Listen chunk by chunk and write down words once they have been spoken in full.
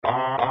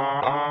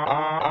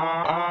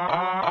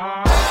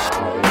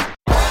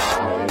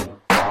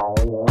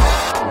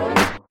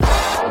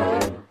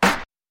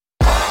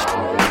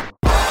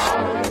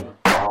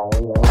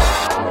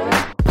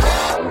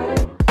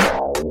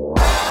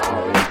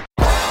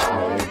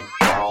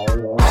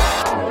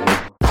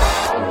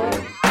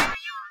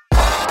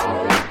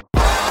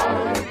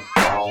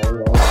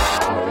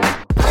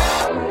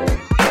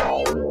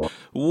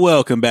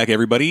Welcome back,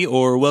 everybody,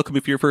 or welcome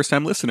if you're a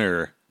first-time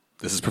listener.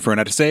 This is Prefer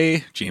Not to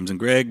Say, James and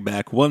Greg,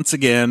 back once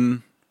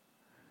again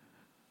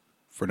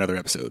for another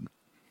episode.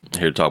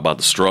 Here to talk about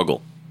the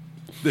struggle.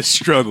 The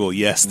struggle,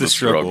 yes, the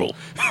struggle.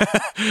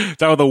 Talk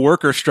about the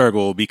worker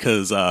struggle,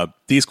 because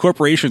these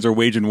corporations are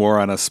waging war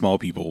on us small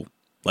people,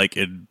 like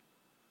in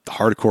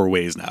hardcore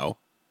ways now.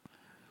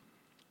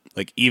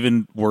 Like,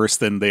 even worse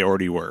than they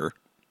already were.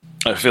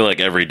 I feel like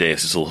every day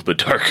is just a little bit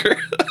darker.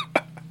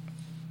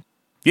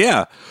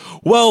 Yeah.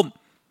 Well,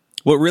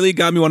 what really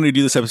got me wanting to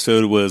do this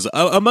episode was,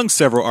 among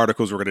several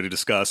articles we're going to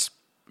discuss,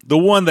 the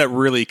one that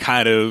really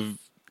kind of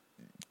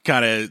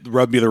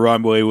rubbed me the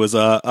wrong way was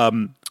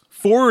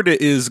Ford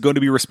is going to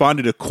be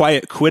responding to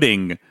quiet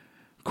quitting,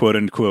 quote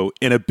unquote,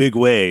 in a big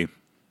way.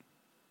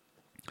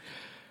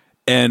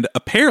 And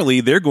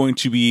apparently they're going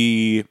to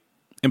be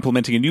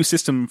implementing a new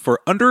system for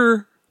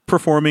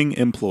underperforming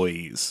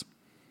employees.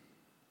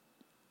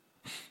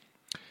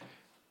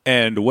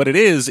 And what it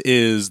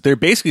is they're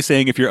basically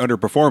saying if you're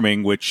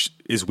underperforming, which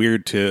is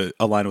weird to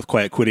align with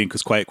quiet quitting,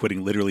 because quiet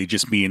quitting literally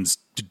just means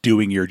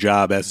doing your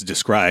job as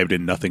described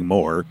and nothing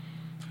more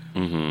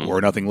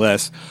or nothing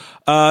less.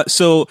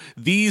 So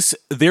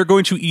they're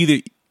going to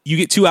you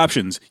get two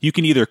options. You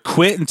can either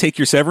quit and take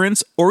your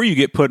severance, or you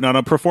get put on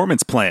a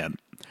performance plan.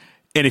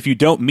 And if you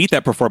don't meet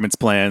that performance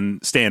plan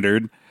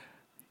standard,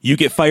 you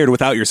get fired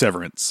without your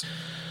severance.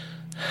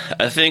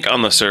 I think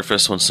on the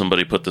surface, when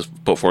somebody put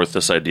forth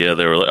this idea,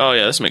 they were like, "Oh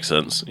yeah, this makes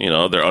sense." You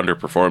know, they're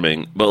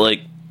underperforming. But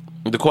like,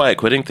 the quiet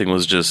quitting thing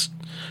was just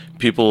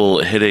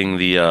people hitting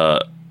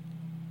the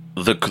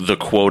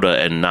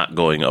quota and not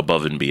going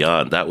above and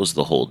beyond. That was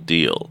the whole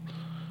deal.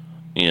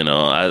 You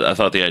know, I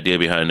thought the idea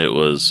behind it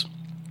was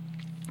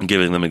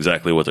giving them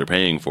exactly what they're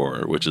paying for,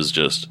 which is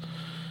just,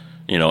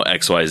 you know,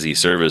 XYZ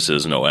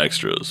services, no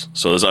extras.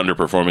 So this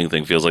underperforming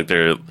thing feels like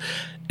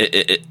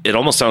it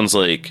almost sounds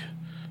like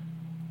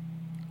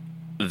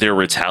they're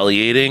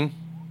retaliating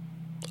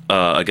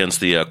against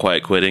the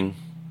quiet quitting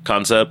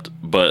concept,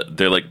 but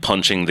they're like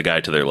punching the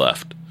guy to their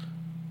left.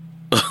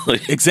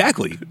 Like,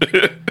 exactly.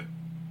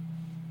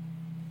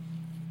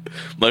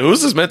 Like,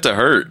 who's this meant to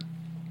hurt?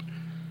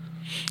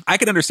 I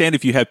can understand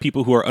if you have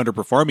people who are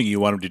underperforming, you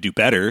want them to do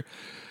better,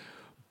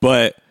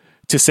 but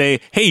to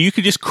say, hey, you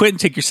could just quit and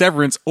take your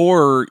severance,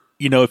 or,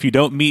 you know, if you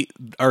don't meet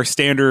our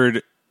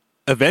standard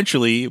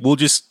eventually, we'll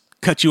just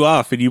cut you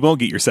off and you won't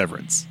get your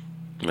severance.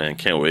 Man,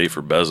 can't wait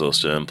for Bezos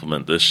to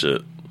implement this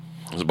shit.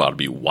 It's about to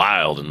be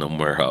wild in them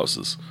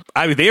warehouses.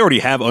 I mean, they already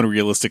have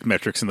unrealistic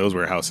metrics in those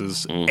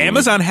warehouses. Mm-hmm.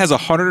 Amazon has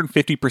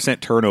 150%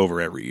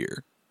 turnover every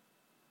year.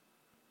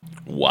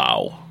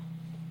 Wow.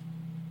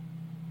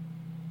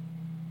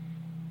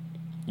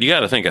 You got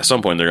to think at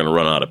some point they're going to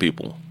run out of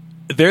people.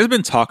 There's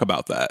been talk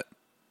about that.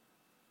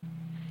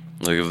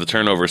 Like, if the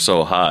turnover's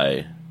so high,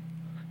 you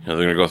know,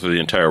 they're going to go through the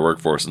entire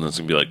workforce and then it's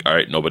going to be like, all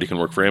right, nobody can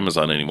work for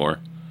Amazon anymore.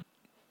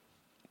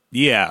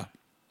 Yeah.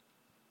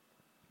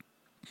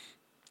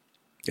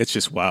 It's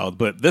just wild.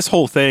 But this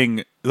whole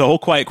thing, the whole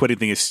quiet quitting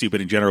thing is stupid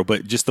in general,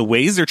 but just the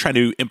ways they're trying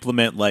to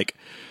implement, like,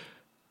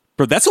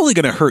 bro, that's only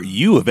going to hurt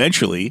you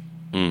eventually.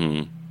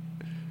 Mm-hmm.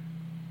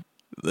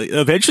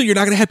 Eventually, you're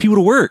not going to have people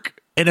to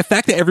work. And the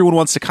fact that everyone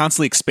wants to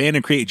constantly expand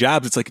and create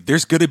jobs, it's like,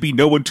 there's going to be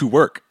no one to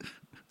work.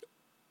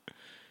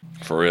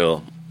 For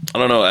real. I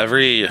don't know.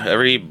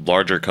 Every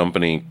larger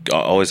company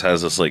always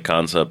has this, like,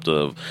 concept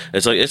of,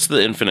 it's like, it's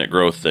the infinite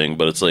growth thing,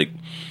 but it's like,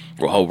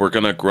 oh, we're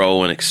going to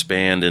grow and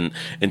expand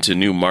into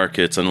new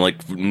markets. And,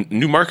 like,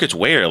 new markets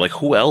where? Like,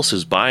 who else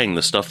is buying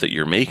the stuff that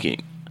you're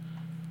making?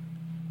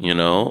 You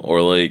know?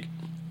 Or, like,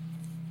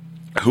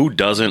 who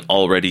doesn't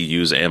already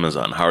use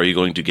Amazon? How are you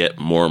going to get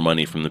more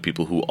money from the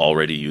people who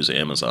already use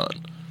Amazon?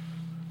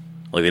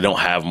 Like, they don't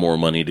have more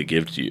money to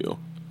give to you.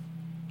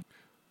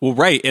 Well,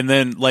 right. And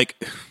then, like,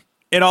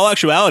 in all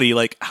actuality,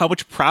 like, how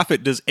much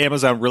profit does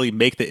Amazon really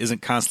make that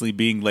isn't constantly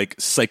being, like,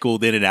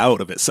 cycled in and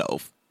out of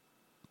itself?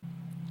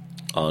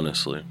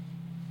 Honestly.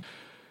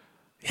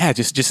 Yeah,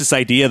 just this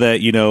idea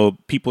that, you know,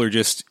 people are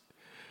just,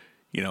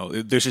 you know,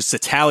 there's just a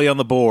tally on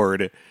the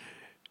board.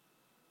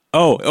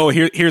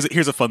 Here's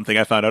a fun thing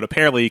I found out.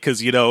 Apparently,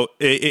 because, you know,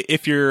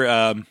 if you're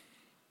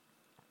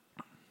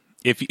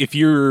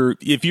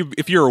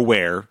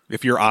aware,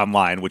 if you're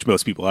online, which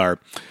most people are,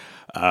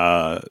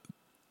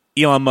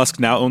 Elon Musk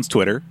now owns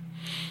Twitter.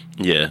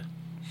 Yeah.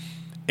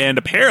 And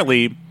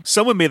apparently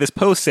someone made this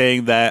post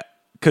saying that,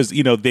 because,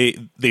 you know, they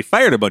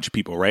fired a bunch of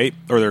people, right?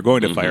 Or they're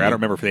going to fire. I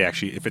don't remember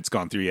if it's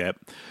gone through yet.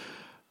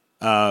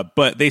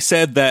 But they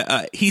said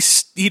that he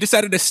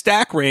decided to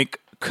stack rank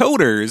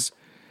coders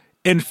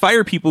and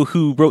fire people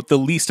who wrote the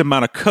least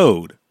amount of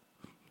code.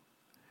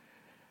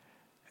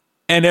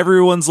 And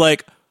everyone's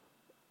like,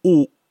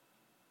 oh,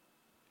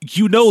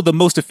 you know, the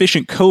most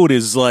efficient code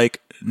is, like,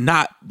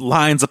 not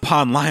lines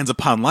upon lines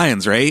upon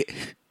lines, right?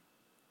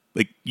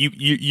 Like,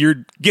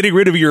 you're getting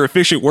rid of your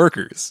efficient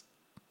workers.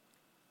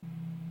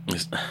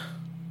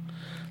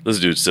 This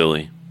dude's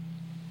silly.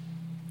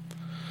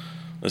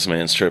 This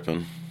man's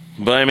tripping.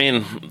 But I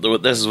mean,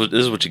 this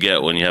is what you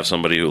get when you have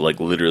somebody who, like,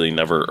 literally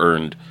never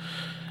earned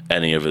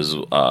any of his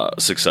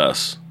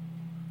success.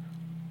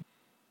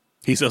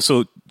 He's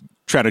also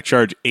trying to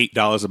charge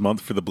 $8 a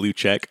month for the blue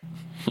check.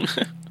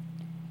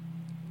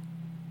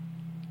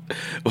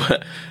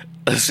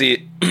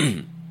 See,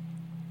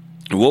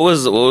 what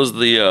was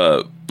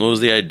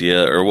the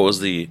idea, or what was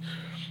the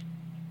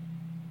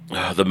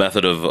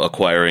method of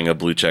acquiring a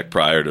blue check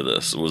prior to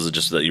this? Was it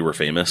just that you were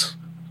famous?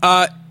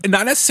 Not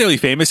necessarily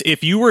famous.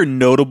 If you were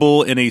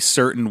notable in a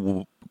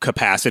certain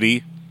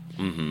capacity,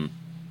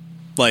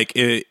 like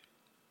it's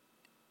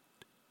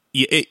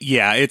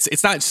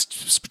not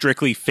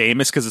strictly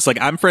famous, because it's like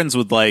I'm friends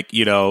with, like,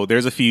 you know,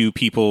 there's a few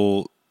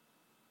people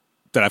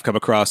that I've come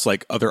across,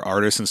 like other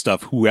artists and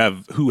stuff, who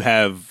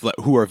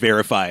are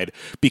verified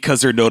because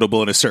they're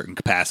notable in a certain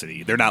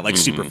capacity. They're not like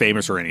super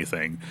famous or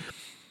anything.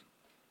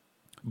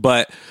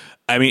 But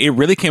I mean, it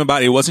really came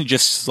about. It wasn't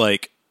just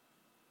like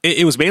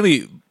it was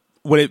mainly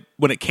when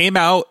it came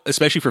out,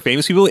 especially for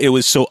famous people. It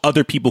was so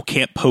other people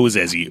can't pose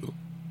as you.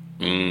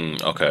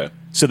 Okay.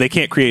 So they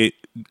can't create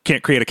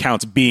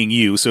accounts being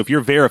you. So if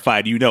you're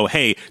verified, you know,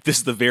 hey, this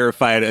is the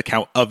verified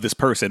account of this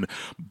person.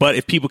 But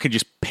if people can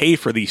just pay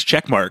for these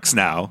check marks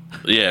now,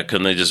 yeah,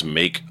 couldn't they just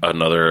make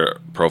another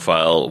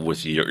profile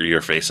with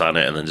your face on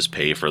it and then just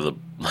pay for the,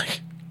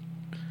 like?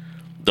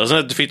 Doesn't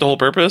it defeat the whole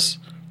purpose?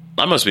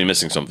 I must be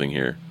missing something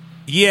here.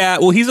 Yeah,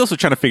 well, he's also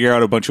trying to figure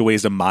out a bunch of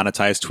ways to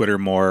monetize Twitter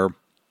more.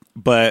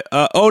 But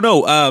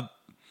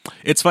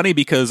it's funny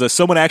because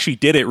someone actually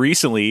did it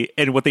recently,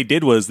 and what they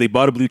did was they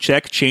bought a blue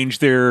check, changed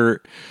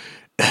their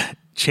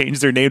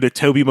name to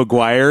Tobey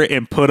Maguire,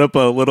 and put up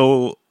a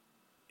little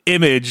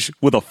image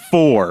with a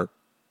 4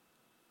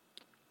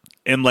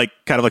 in like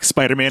kind of like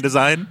Spider-Man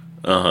design.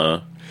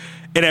 And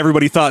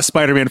everybody thought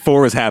Spider-Man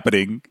 4 was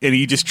happening, and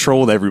he just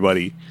trolled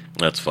everybody.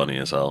 That's funny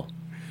as hell.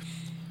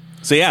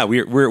 So yeah,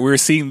 we're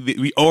seeing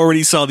we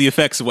already saw the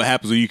effects of what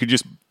happens when you can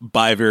just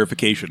buy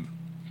verification.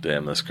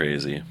 Damn, that's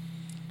crazy.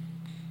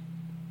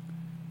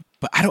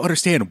 But I don't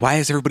understand, why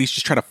is everybody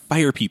just trying to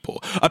fire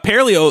people?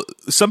 Apparently,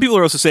 some people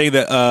are also saying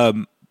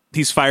that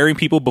he's firing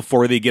people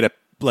before they get a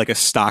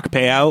stock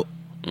payout.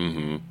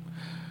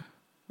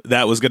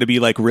 That was going to be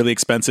like really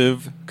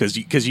expensive, because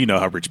you know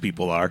how rich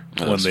people are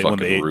when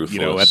they ruthless.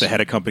 You know, at the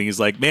head of companies,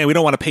 like, man, we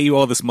don't want to pay you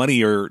all this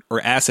money or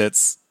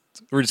assets.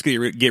 We're just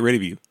going to get rid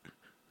of you.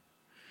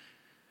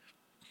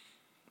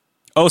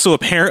 Oh, so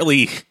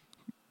apparently,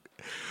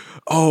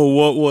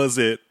 what was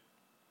it?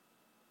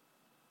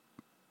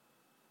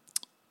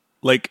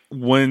 Like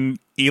when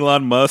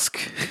Elon Musk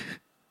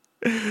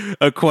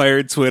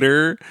acquired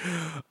Twitter,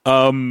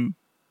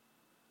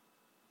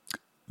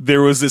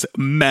 there was this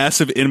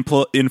massive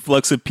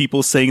influx of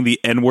people saying the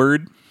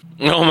N-word.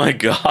 Oh my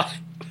god.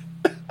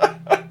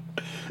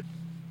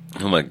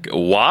 Oh my god.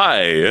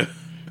 Why?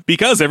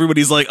 Because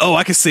everybody's like, oh,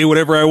 I can say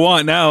whatever I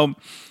want now.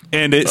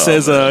 And it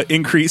says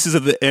instances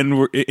of the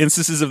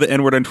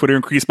N-word on Twitter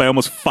increased by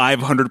almost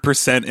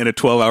 500% in a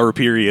 12-hour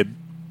period.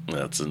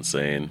 That's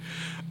insane.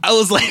 I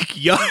was like,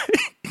 yo,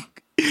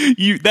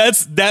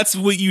 that's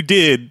what you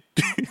did.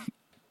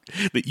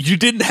 You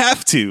didn't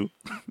have to.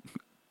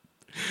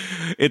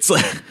 It's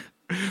like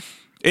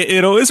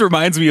it always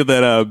reminds me of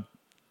that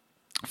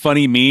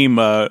funny meme.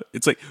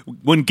 It's like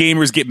when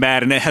gamers get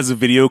mad, and it has a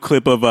video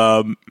clip of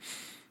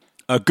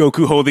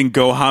Goku holding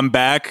Gohan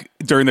back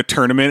during the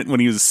tournament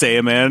when he was a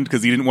Saiyaman,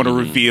 because he didn't want to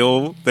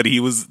reveal that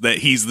he's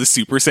the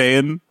Super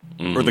Saiyan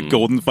or the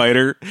Golden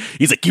Fighter.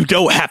 He's like, you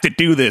don't have to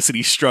do this, and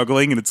he's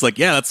struggling, and it's like,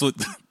 yeah, that's what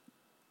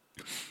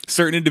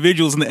certain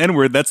individuals in the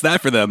N-word, that's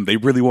that for them. They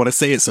really want to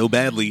say it so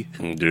badly.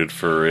 Dude,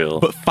 for real.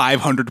 But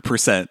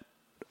 500%.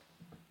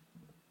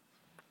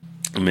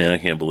 Man, I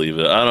can't believe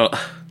it. I don't...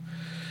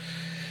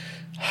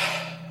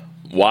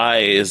 Why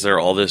is there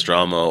all this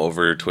drama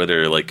over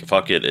Twitter? Like,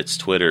 fuck it, it's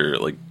Twitter.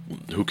 Like,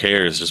 who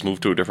cares? Just move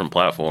to a different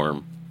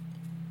platform.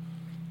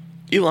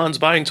 Elon's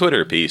buying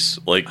Twitter. Peace.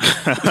 Like,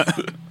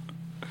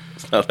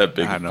 it's not that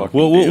big. I don't know.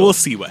 Deal. We'll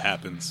see what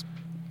happens.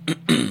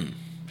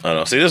 I don't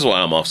know. See, this is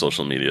why I'm off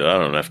social media. I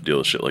don't have to deal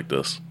with shit like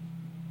this.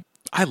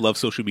 I love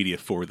social media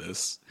for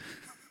this.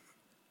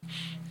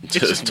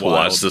 Just to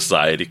watch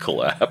society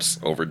collapse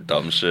over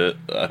dumb shit.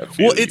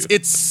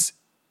 It's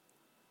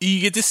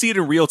you get to see it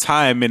in real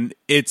time, and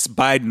it's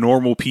by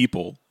normal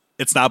people.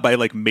 It's not by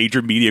like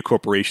major media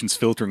corporations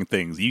filtering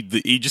things. You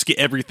just get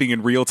everything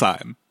in real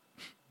time.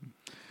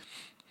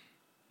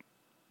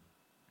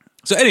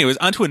 So anyways,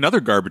 on to another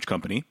garbage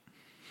company.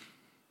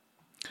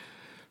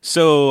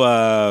 So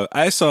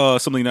I saw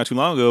something not too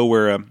long ago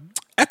where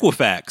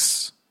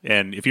Equifax,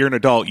 and if you're an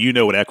adult, you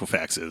know what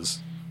Equifax is.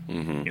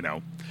 You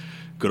know,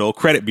 good old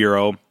credit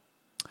bureau.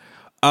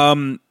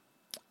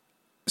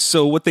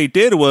 So what they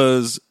did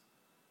was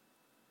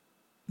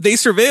they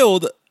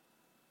surveilled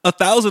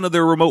 1,000 of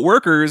their remote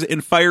workers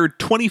and fired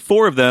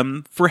 24 of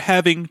them for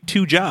having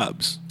 2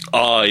 jobs.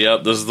 Oh,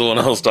 yep. This is the one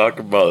I was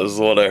talking about. This is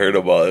the one I heard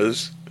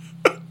about.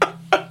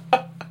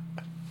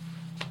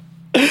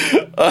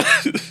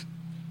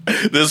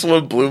 This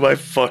one blew my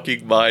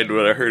fucking mind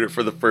when I heard it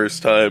for the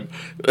first time.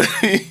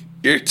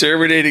 You're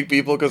terminating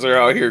people because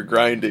they're out here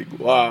grinding.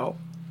 Wow.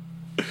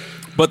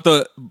 But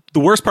the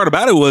worst part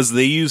about it was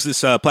they used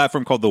this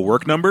platform called The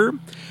Work Number,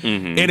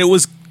 and it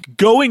was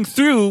going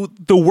through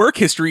the work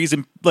histories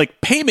and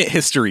like payment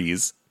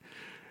histories.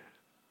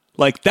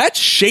 Like, that's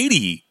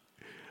shady.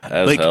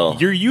 As like hell.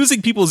 You're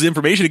using people's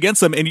information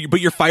against them,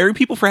 but you're firing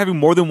people for having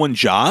more than one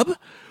job.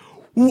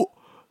 What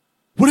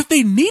if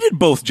they needed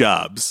both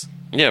jobs?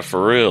 Yeah,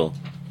 for real.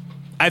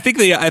 I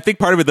think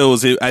part of it though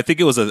was it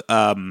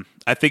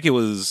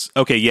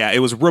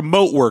was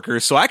remote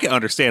workers, so I can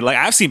understand. Like,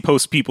 I've seen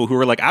post people who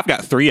are like, I've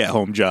got 3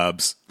 at-home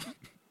jobs.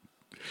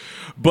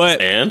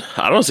 And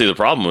I don't see the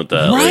problem with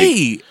that.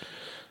 Right. Like,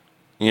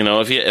 you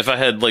know, if I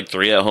had like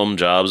 3 at-home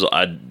jobs,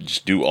 I'd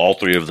just do all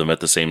 3 of them at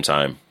the same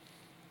time.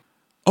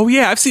 Oh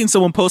yeah, I've seen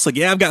someone post like,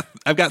 yeah,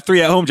 I've got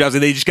 3 at-home jobs,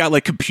 and they just got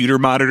like computer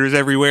monitors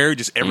everywhere,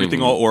 just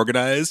everything all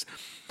organized.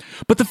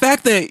 But the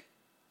fact that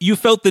you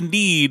felt the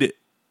need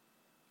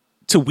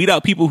to weed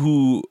out people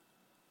who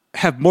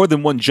have more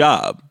than one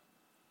job.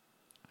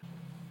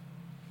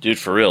 Dude,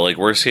 for real, like,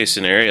 worst case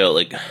scenario,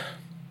 like,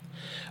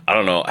 I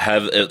don't know,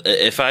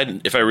 if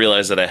I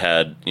realized that I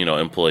had, you know,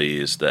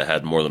 employees that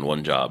had more than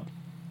one job,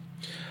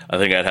 I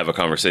think I'd have a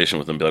conversation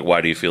with them, be like,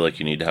 why do you feel like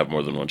you need to have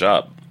more than one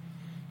job?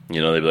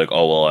 You know, they'd be like,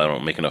 oh, well, I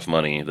don't make enough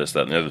money, this,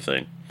 that, and the other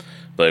thing.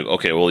 But, like,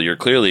 okay, well, you're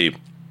clearly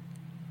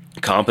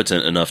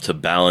competent enough to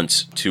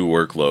balance 2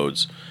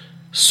 workloads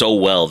so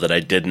well that I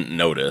didn't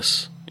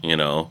notice, you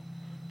know,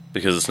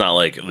 because it's not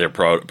like their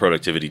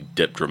productivity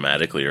dipped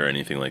dramatically or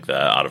anything like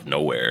that out of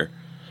nowhere.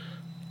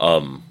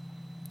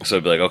 So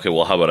I'd be like, okay,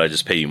 well, how about I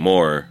just pay you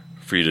more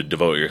for you to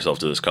devote yourself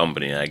to this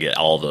company, and I get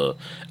all the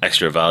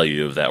extra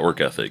value of that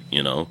work ethic,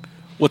 you know?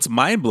 What's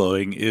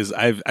mind-blowing is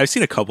I've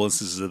seen a couple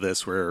instances of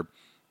this where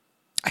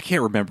I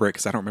can't remember it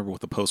because I don't remember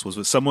what the post was,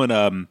 but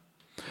someone,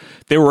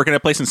 they were working at a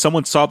place and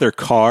someone saw their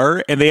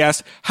car and they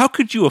asked, how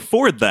could you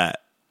afford that?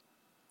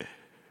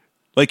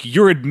 Like,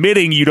 you're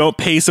admitting you don't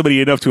pay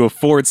somebody enough to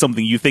afford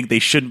something you think they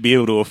shouldn't be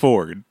able to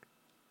afford.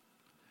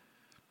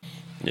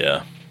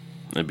 Yeah,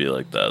 it'd be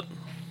like that.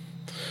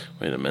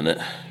 Wait a minute.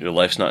 Your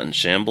life's not in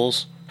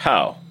shambles?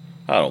 How?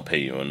 I don't pay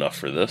you enough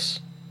for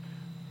this.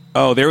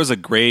 Oh, there was a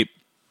great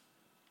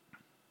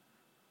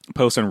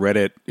post on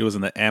Reddit. It was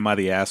in the Am I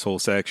the Asshole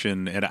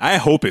section, and I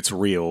hope it's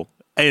real.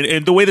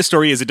 And the way the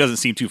story is, it doesn't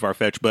seem too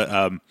far-fetched, but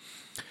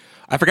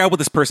I forgot what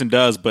this person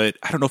does, but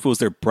I don't know if it was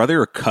their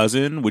brother or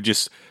cousin would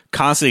just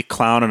constantly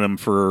clown on them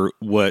for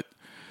what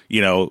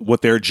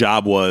their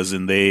job was,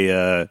 and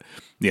they,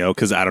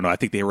 because I don't know, I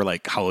think they were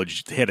like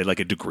college, they had like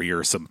a degree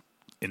or some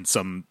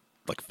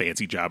like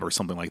fancy job or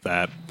something like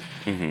that.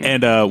 Mm-hmm.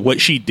 And what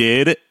she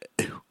did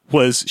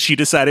was she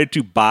decided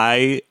to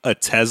buy a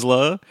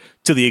Tesla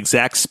to the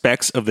exact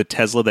specs of the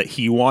Tesla that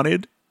he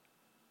wanted,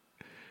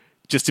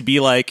 just to be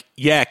like,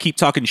 yeah, keep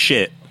talking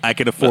shit. I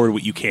can afford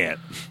what you can't.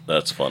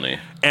 That's funny.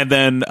 And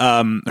then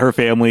her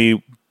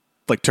family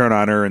like turned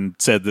on her and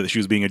said that she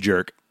was being a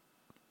jerk,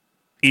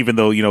 even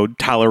though,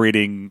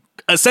 tolerating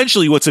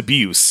essentially what's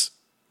abuse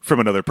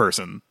from another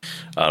person.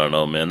 I don't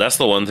know, man. That's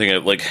the one thing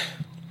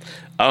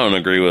I don't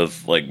agree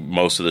with like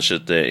most of the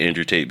shit that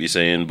Andrew Tate be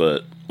saying,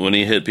 but when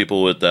he hit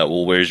people with that,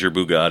 well, where's your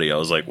Bugatti? I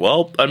was like,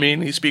 well, I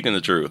mean, he's speaking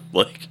the truth.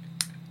 Like,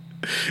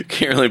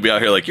 can't really be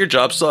out here like, your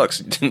job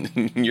sucks.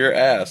 You're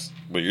ass,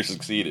 but you're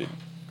succeeding.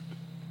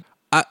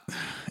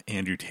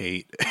 Andrew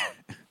Tate.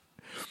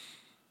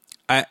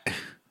 I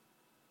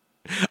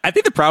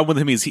think the problem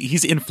with him is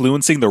he's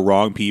influencing the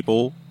wrong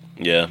people.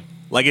 Yeah.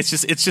 Like, it's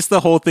just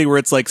the whole thing where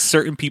it's like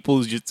certain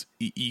people just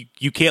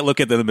you can't look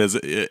at them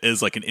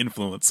as like an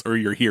influence or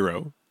your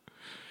hero.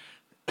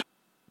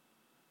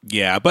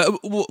 Yeah, but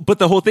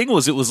the whole thing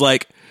was, it was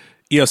like,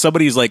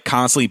 somebody's like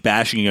constantly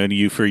bashing on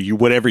you for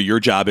whatever your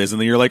job is, and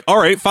then you're like, all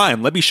right,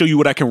 fine, let me show you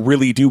what I can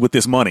really do with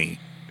this money.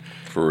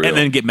 For real. And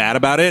then get mad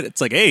about it.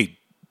 It's like, hey,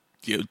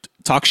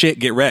 talk shit,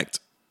 get wrecked.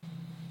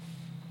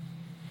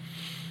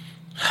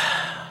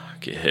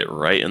 Get hit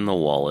right in the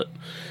wallet.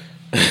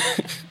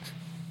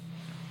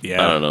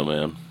 Yeah. I don't know,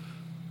 man.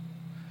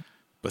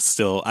 But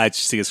still, I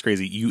just think it's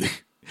crazy.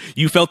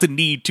 You felt the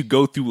need to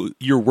go through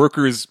your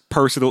workers'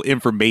 personal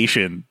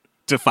information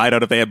to find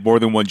out if they have more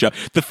than one job.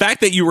 The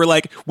fact that you were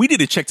like, we need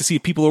to check to see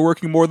if people are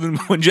working more than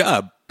one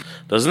job.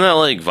 Doesn't that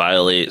like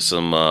violate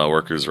some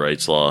workers'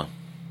 rights law?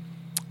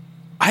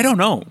 I don't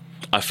know.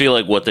 I feel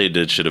like what they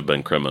did should have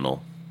been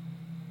criminal.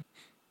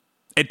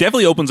 It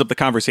definitely opens up the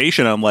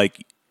conversation on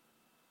like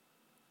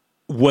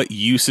what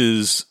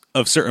uses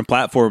of certain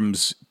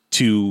platforms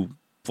to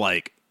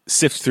like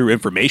sift through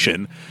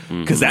information,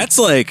 because that's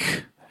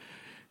like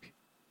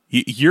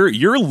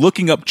you're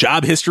looking up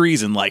job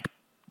histories and like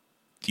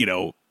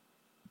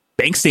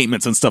bank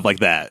statements and stuff like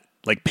that,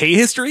 like pay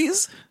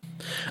histories.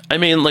 I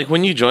mean, like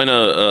when you join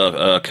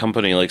a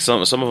company, like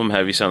some of them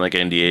have you sign like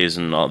NDAs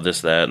and all this,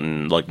 that,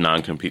 and like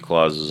non-compete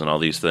clauses and all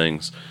these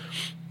things.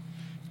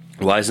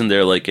 Why isn't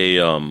there like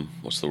a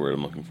what's the word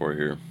I'm looking for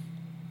here?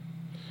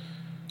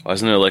 Why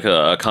isn't there like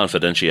a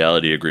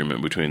confidentiality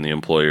agreement between the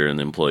employer and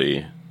the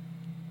employee?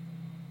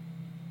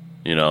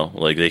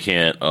 Like they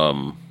can't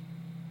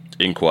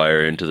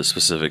inquire into the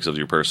specifics of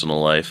your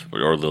personal life or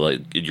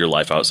your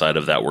life outside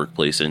of that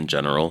workplace in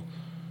general.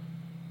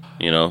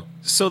 you know?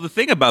 So the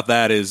thing about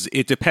that is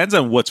it depends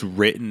on what's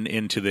written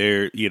into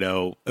their,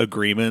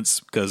 agreements.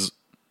 Because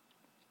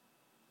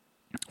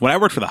when I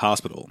worked for the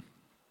hospital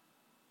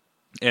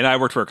and I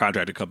worked for a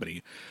contracted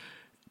company,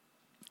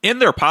 in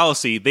their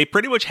policy, they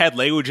pretty much had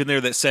language in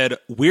there that said,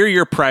 we're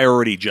your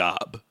priority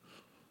job,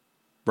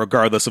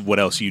 regardless of what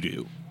else you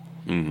do.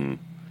 Mm-hmm.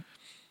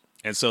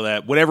 And so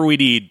that whatever we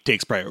need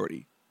takes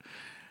priority.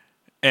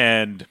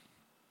 And,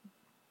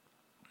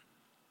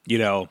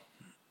 I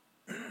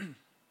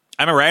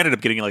remember I ended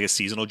up getting like a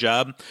seasonal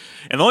job.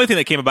 And the only thing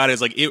that came about it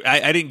is like,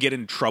 I didn't get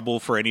in trouble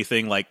for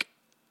anything like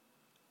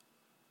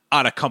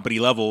on a company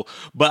level.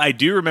 But I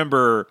do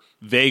remember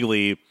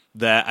vaguely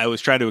that I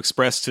was trying to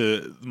express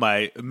to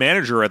my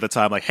manager at the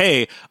time, like,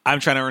 hey, I'm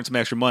trying to earn some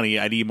extra money.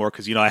 I need more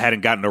because, I hadn't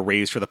gotten a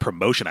raise for the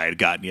promotion I had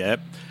gotten yet.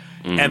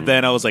 Mm-hmm. And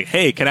then I was like,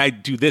 hey, can I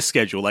do this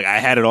schedule? Like, I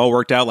had it all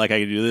worked out. Like, I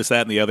could do this,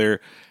 that, and the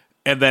other.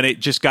 And then it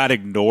just got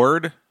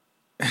ignored.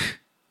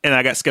 And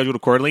I got scheduled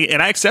accordingly.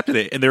 And I accepted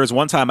it. And there was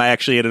one time I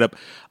actually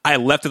I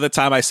left at the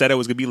time I said I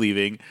was going to be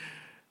leaving.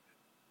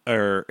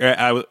 Or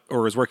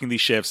was working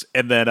these shifts.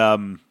 And then I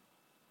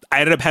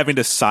ended up having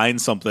to sign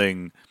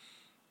something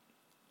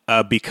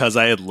because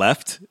I had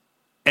left,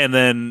 and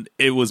then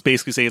it was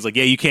basically saying, it's like,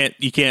 yeah, you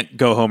can't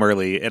go home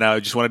early. And I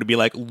just wanted to be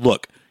like,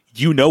 look,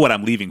 you know what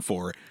I'm leaving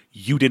for.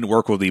 You didn't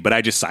work with me, but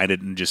I just signed it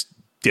and just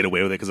did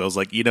away with it because I was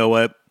like, you know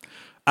what?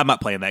 I'm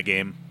not playing that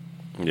game.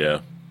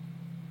 Yeah.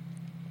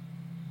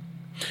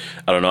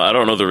 I don't know. I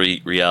don't know the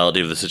reality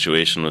of the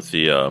situation with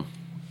the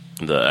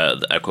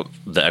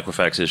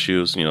Equifax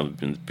issues.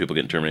 People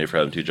getting terminated for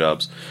having two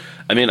jobs.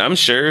 I mean, I'm not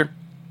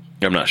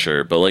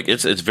sure, but like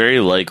it's very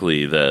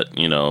likely that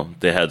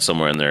they had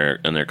somewhere in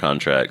their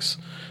contracts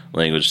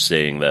language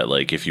saying that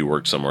like if you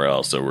worked somewhere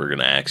else, that we're going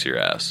to axe your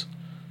ass.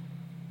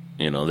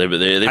 They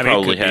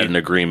probably had an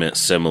agreement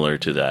similar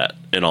to that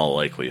in all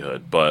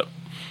likelihood, but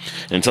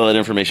until that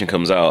information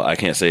comes out, I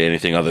can't say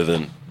anything other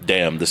than,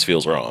 damn, this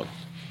feels wrong.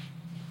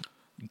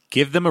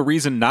 Give them a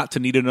reason not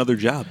to need another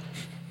job.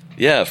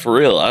 Yeah, for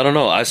real. I don't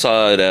know. I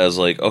saw it as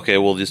like, okay,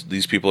 well,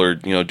 these people are,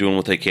 doing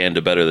what they can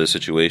to better their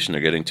situation.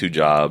 They're getting two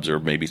jobs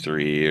or maybe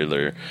three, or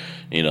they're,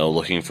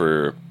 looking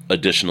for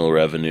additional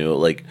revenue.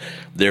 Like,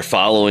 they're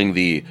following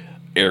the,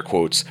 air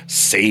quotes,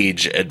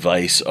 sage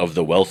advice of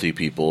the wealthy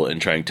people and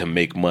trying to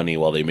make money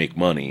while they make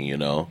money,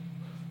 And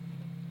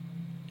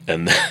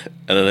then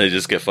they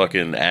just get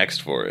fucking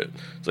axed for it.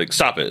 It's like,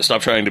 stop it.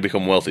 Stop trying to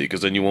become wealthy,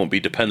 because then you won't be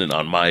dependent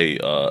on my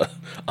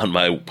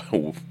my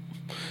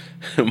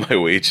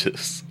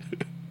wages.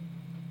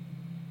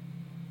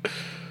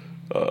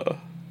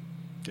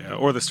 Yeah,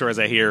 or the stories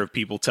I hear of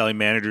people telling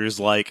managers,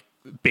 like,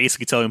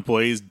 basically telling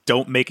employees,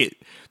 don't make it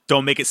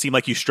seem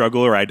like you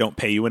struggle, or I don't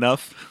pay you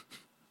enough.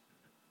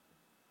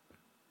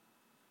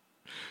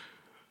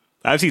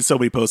 I've seen so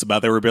many posts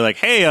about that where they're like,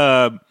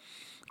 hey,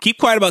 keep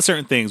quiet about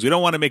certain things. We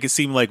don't want to make it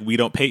seem like we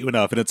don't pay you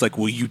enough. And it's like,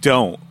 well, you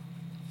don't.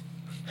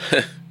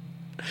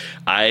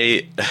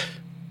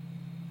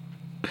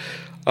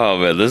 Oh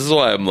man, this is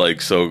why I'm like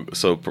so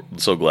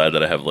glad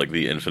that I have like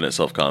the infinite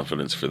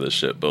self-confidence for this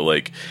shit. But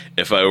like,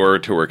 if I were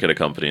to work at a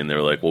company and they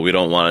were like, well, we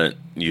don't want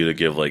you to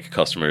give like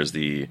customers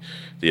the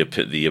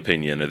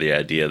opinion or the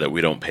idea that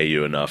we don't pay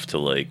you enough to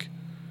live,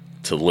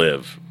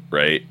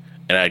 right?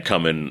 And I'd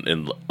come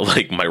in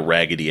like my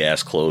raggedy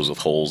ass clothes with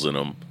holes in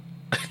them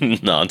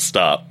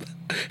nonstop,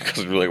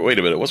 because we're like, wait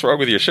a minute, what's wrong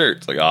with your shirt?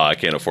 It's like, oh, I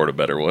can't afford a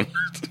better one.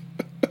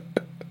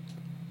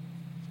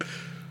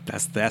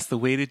 That's the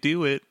way to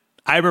do it.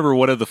 I remember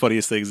one of the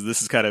funniest things,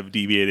 this is kind of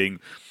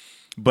deviating,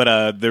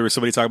 but there was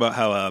somebody talking about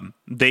how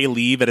they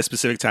leave at a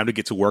specific time to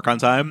get to work on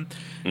time.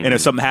 Mm-hmm. And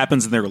if something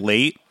happens and they're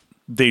late,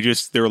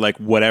 they're like,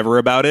 whatever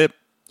about it,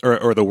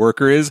 or the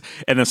worker is.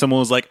 And then someone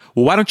was like,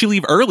 well, why don't you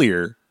leave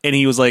earlier? And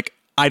he was like,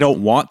 I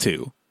don't want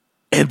to.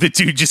 And the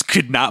dude just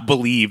could not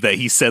believe that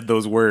he said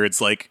those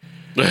words. Like,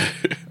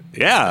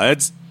 yeah,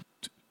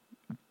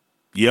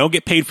 you don't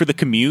get paid for the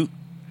commute.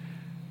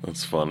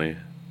 That's funny.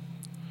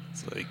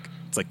 It's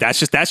like that's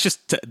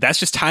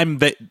just time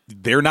that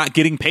they're not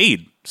getting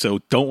paid. So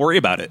don't worry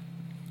about it.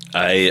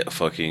 I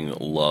fucking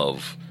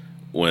love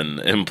when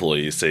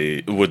employees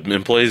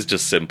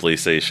just simply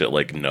say shit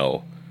like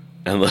no.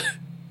 And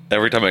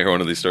every time I hear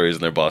one of these stories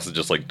and their boss is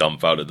just like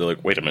dumbfounded, they're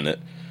like, wait a minute,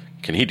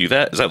 can he do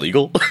that? Is that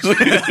legal?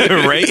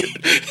 Right?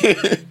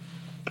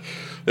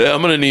 Yeah,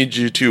 I'm gonna need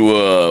you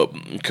to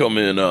come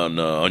in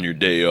on your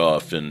day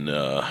off and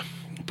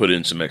put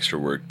in some extra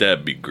work.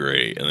 That'd be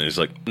great. And then he's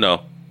like,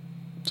 no.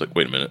 It's like,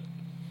 wait a minute.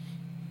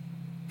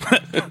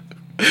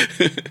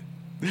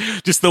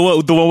 Just the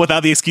one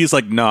without the excuse,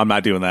 like, no, I'm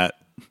not doing that.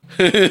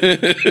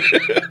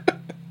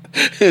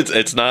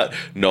 It's not,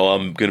 no,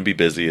 I'm gonna be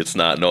busy. It's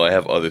not, no, I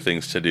have other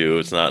things to do.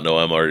 It's not, no,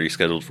 I'm already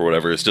scheduled for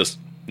whatever. It's just,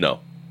 no.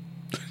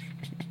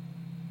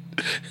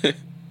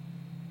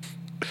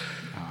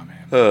 Oh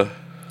man.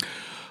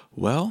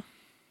 Well,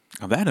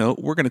 on that note,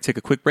 we're gonna take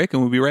a quick break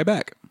and we'll be right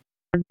back.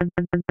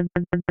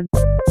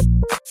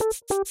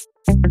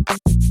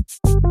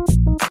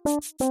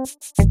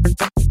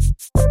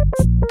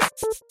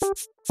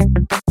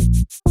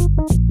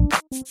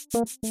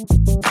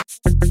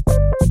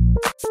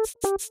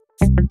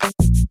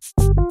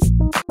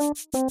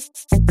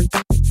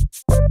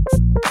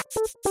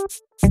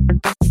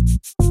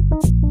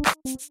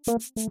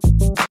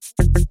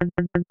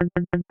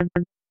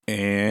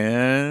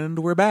 And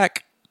we're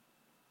back.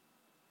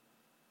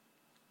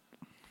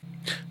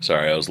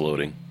 Sorry, I was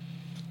loading.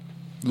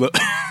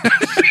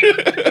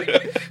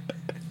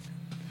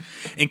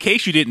 In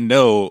case you didn't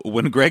know,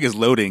 when Greg is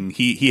loading,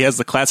 he has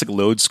the classic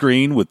load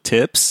screen with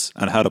tips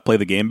on how to play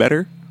the game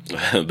better.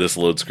 This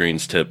load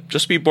screen's tip: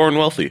 just be born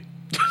wealthy.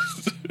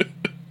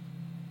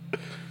 The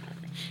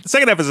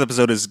second half of this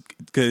episode is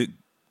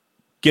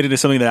get into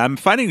something that I'm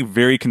finding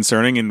very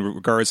concerning in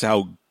regards to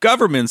how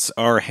governments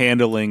are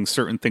handling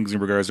certain things in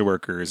regards to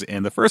workers.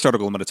 And the first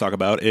article I'm going to talk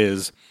about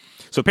is,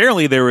 so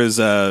apparently there was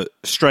a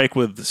strike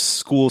with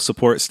school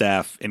support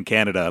staff in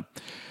Canada.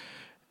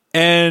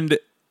 And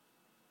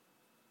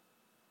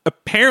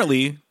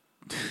apparently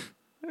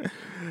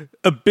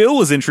a bill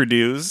was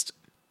introduced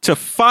to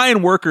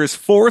fine workers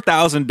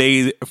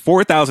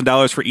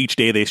 $4,000 for each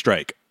day they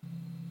strike.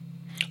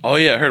 Oh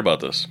yeah, I heard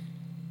about this.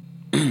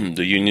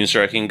 The union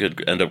striking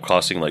could end up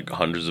costing like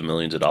hundreds of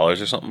millions of dollars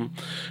or something.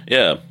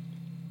 Yeah.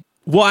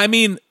 Well, I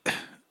mean,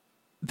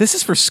 this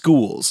is for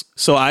schools.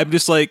 So I'm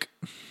just like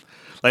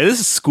this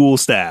is school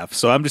staff.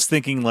 So I'm just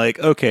thinking like,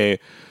 okay,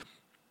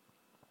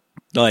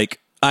 like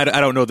I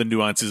don't know the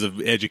nuances of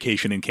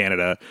education in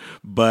Canada,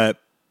 but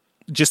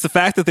just the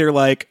fact that they're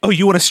like, oh,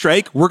 you want to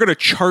strike? We're going to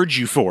charge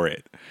you for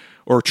it,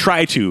 or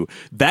try to.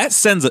 That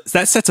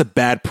sets a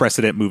bad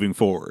precedent moving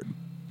forward.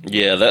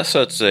 Yeah, that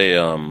sets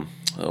a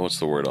what's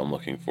the word I'm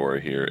looking for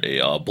here?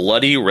 A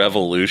bloody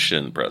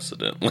revolution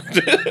precedent.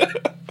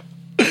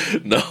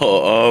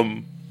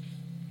 No,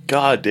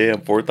 God damn,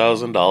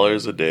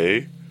 $4,000 a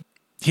day.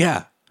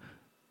 Yeah,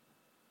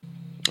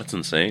 that's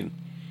insane.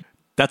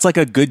 That's like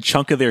a good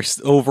chunk of their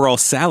overall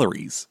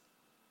salaries.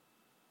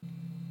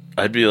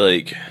 I'd be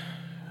like,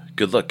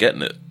 good luck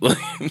getting it.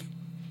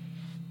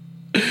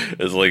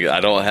 It's like, I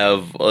don't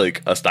have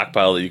like a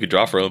stockpile that you could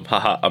draw from.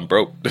 Haha, I'm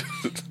broke.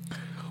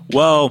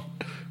 Well,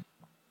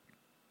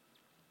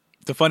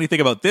 the funny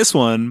thing about this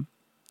one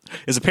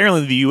is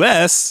apparently in the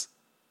U.S.,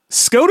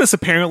 SCOTUS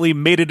apparently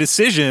made a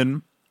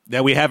decision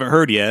that we haven't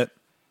heard yet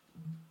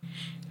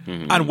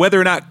on whether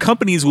or not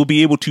companies will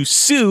be able to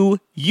sue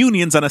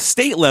unions on a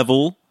state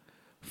level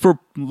for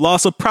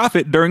loss of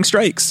profit during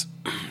strikes.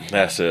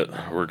 That's it.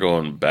 We're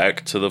going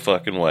back to the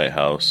fucking White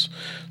House.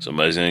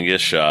 Somebody's going to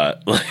get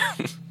shot.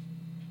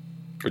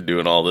 We're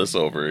doing all this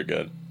over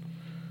again.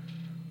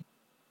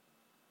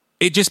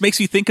 It just makes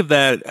you think of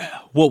that.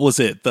 What was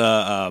it?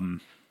 The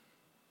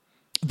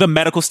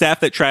medical staff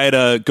that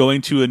tried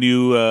going to a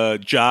new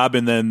job,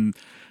 and then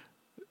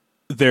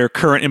their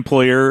current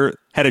employer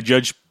had a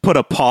judge put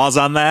a pause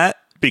on that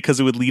because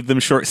it would leave them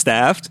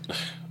short-staffed.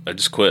 I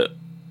just quit.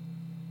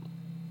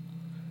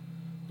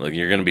 Like,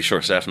 you're going to be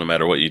short-staffed no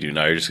matter what you do.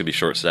 Now you're just going to be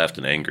short-staffed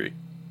and angry.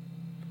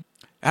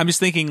 I'm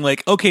just thinking,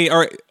 like, okay, all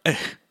right.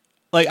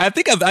 Like, I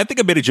think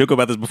I've made a joke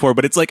about this before,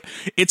 but it's like,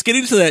 it's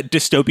getting to that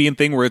dystopian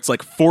thing where it's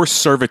like forced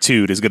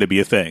servitude is going to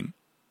be a thing.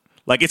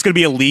 Like, it's going to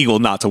be illegal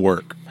not to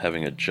work.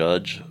 Having a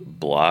judge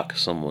block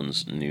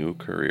someone's new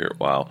career.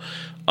 Wow.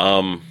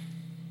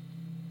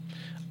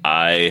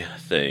 I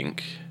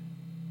think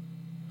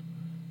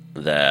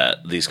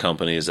that these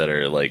companies that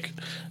are like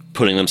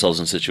putting themselves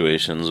in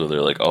situations where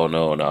they're like, oh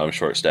no, now I'm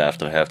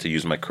short-staffed and I have to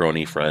use my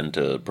crony friend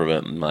to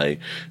prevent my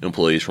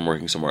employees from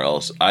working somewhere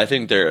else. I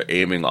think they're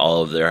aiming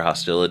all of their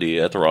hostility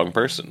at the wrong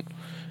person.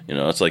 You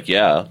know, it's like,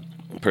 yeah,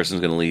 the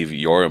person's going to leave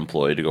your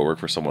employee to go work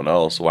for someone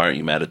else. Why aren't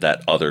you mad at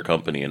that other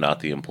company and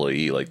not the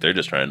employee? Like, they're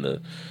just trying to,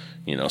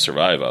 you know,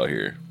 survive out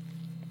here.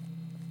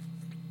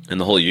 And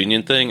the whole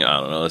union thing,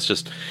 I don't know. It's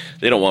just,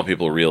 they don't want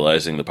people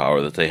realizing the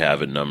power that they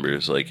have in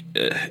numbers. Like,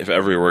 if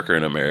every worker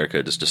in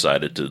America just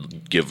decided to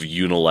give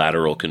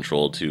unilateral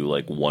control to,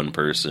 like, one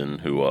person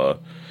who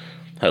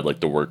had, like,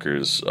 the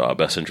workers'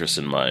 best interest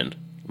in mind,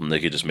 and they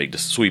could just make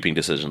sweeping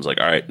decisions like,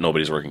 all right,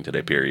 nobody's working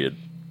today, period,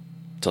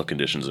 until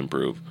conditions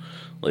improve.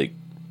 Like,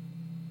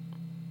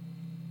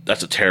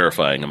 that's a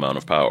terrifying amount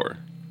of power.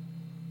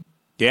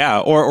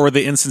 Yeah, or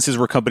the instances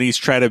where companies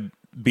try to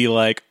be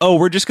like, oh,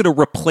 we're just going to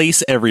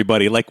replace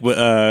everybody, like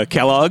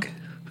Kellogg.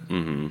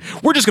 Mm-hmm.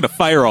 We're just going to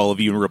fire all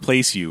of you and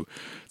replace you.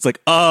 It's like,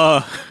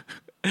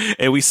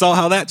 and we saw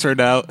how that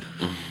turned out.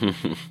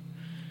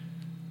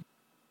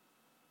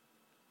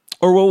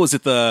 Or what was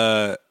it,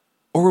 the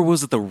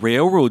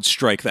railroad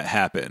strike that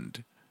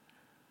happened?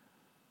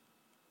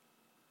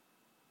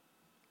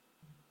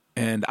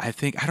 And I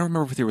don't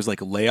remember if there was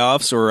like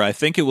layoffs, or I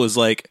think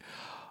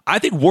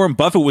Warren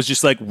Buffett was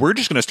just like, we're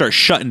just going to start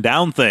shutting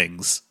down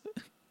things.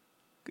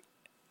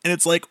 And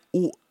it's like,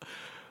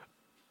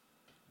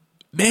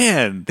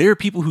 man, there are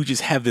people who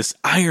just have this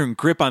iron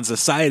grip on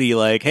society.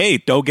 Like, hey,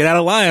 don't get out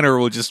of line or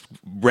we'll just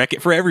wreck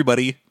it for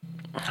everybody.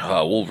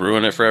 We'll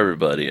ruin it for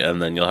everybody.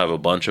 And then you'll have a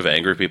bunch of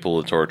angry people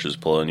with torches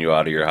pulling you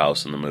out of your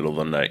house in the middle of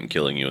the night and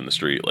killing you in the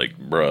street. Like,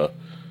 bruh.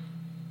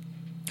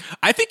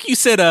 I think you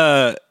said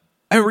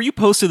I remember you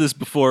posted this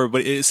before,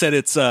 but it said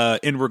it's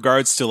in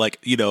regards to like,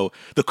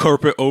 the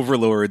corporate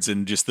overlords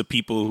and just the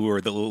people who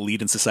are the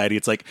elite in society.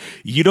 It's like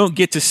you don't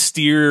get to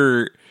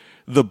steer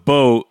the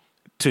boat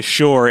to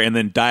shore and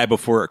then die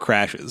before it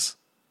crashes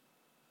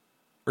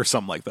or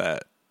something like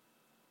that.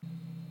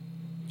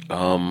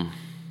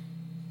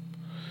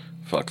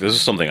 Fuck, this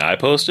is something I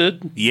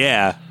posted?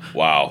 Yeah.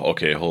 Wow.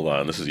 Okay, hold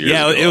on. This is years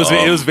Yeah, ago.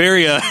 it was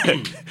very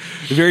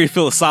very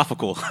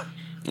philosophical.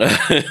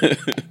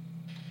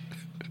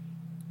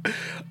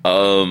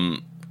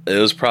 It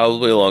was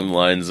probably along the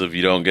lines of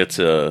you don't get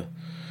to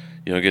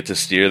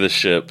steer the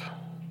ship,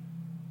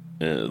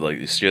 like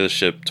you steer the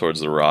ship towards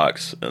the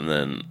rocks and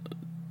then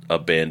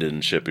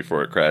abandon ship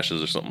before it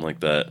crashes or something like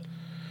that.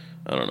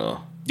 I don't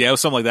know. Yeah, it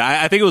was something like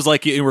that. I think it was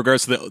like in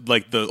regards to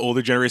the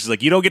older generations,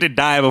 like you don't get to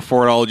die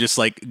before it all just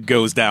like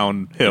goes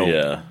downhill.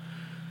 Yeah.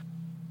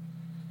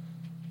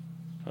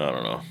 I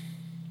don't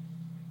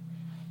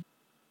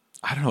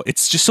know.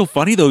 It's just so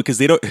funny though because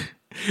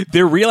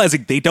they're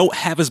realizing they don't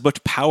have as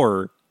much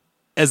power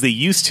as they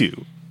used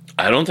to.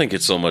 I don't think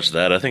it's so much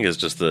that. I think it's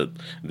just that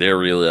they're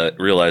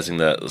realizing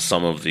that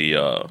some of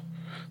the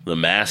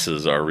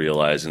masses are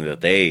realizing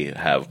that they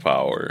have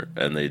power,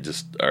 and they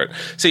just are.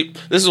 See,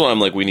 this is why I'm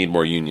like, we need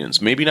more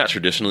unions. Maybe not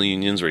traditional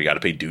unions where you got to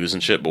pay dues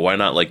and shit, but why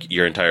not like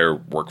your entire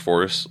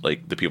workforce,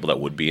 like the people that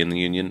would be in the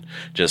union,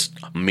 just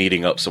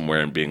meeting up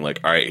somewhere and being like,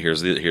 all right,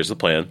 here's the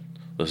plan.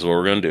 This is what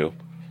we're gonna do,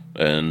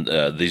 and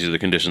these are the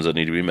conditions that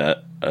need to be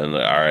met. And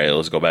all right,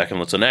 let's go back and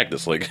let's enact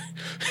this. Like,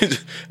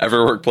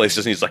 every workplace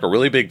just needs like a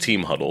really big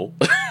team huddle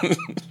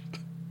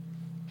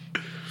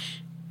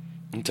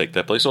and take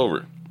that place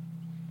over.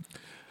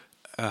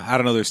 I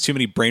don't know. There's too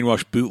many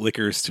brainwashed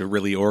bootlickers to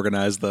really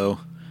organize, though.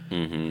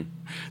 Mm-hmm.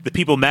 The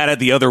people mad at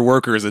the other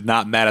workers and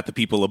not mad at the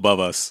people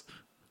above us.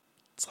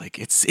 It's like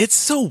it's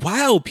so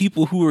wild.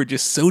 People who are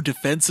just so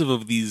defensive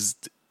of these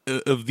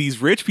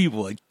rich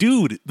people, like,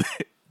 dude,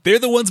 they're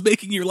the ones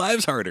making your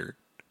lives harder.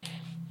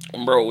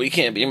 Bro, we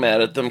can't be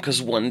mad at them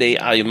because one day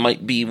I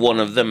might be one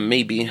of them.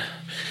 Maybe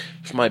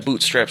if my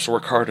bootstraps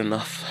work hard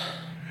enough.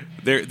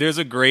 There's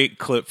a great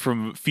clip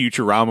from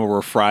Futurama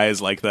where Fry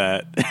is like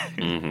that,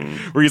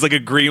 where he's like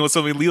agreeing with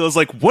something. Leela's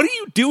like, "What are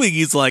you doing?"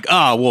 He's like,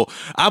 well,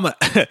 I'm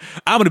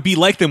gonna be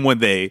like them one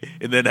day,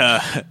 and then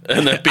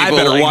people I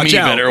better like watch me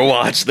out. better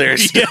watch their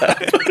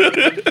stuff.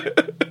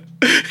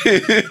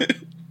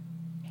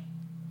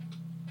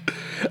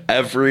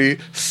 Every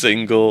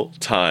single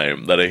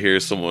time that I hear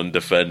someone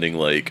defending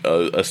like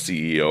a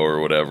CEO or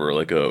whatever,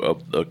 like a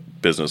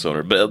business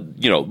owner, but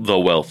the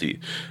wealthy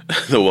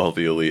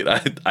elite,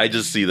 I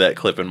just see that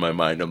clip in my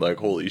mind. I'm like,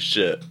 holy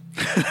shit,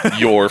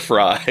 you're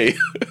Fry.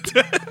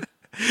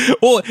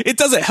 Well, it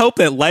doesn't help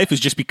that life has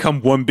just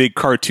become one big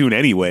cartoon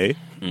anyway.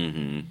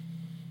 Mm-hmm.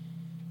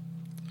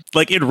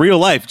 Like in real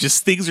life,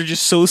 just things are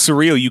just so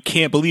surreal. You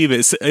can't believe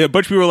it. A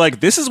bunch of people are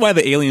like, this is why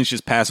the aliens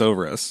just pass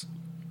over us.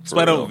 That's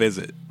why I don't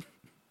visit.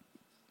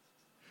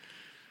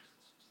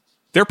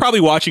 They're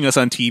probably watching us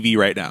on TV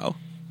right now.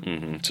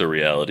 Mm-hmm. It's a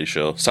reality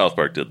show. South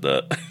Park did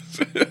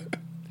that.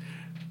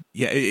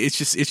 Yeah, it's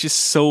just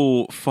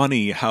so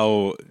funny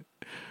how,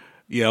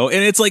 and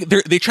it's like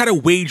they try to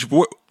wage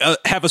war,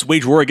 have us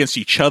wage war against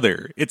each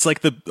other. It's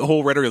like the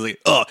whole rhetoric is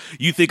like,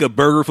 you think a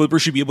burger flipper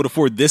should be able to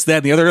afford this, that,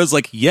 and the other? I was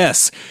like,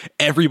 yes,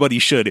 everybody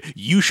should.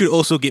 You should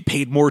also get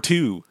paid more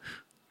too.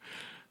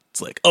 It's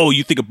like,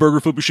 you think a burger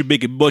flipper should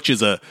make as much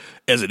as an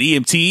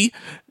EMT?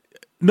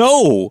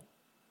 No.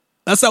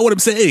 That's not what I'm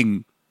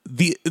saying.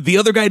 The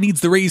other guy needs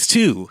the raise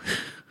too.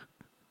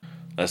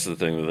 That's the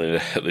thing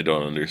that they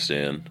don't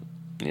understand.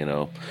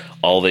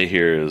 All they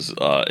hear is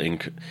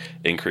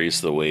increase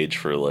the wage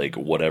for like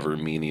whatever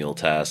menial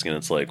task, and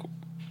it's like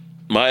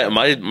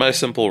my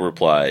simple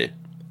reply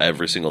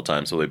every single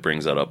time somebody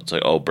brings that up. It's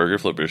like, burger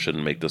flippers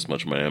shouldn't make this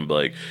much money. I'm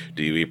like,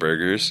 do you eat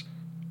burgers?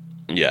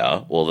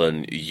 Yeah, well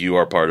then you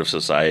are part of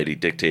society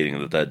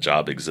dictating that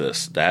job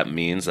exists. That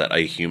means that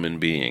a human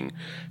being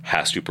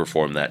has to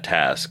perform that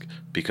task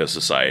because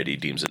society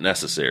deems it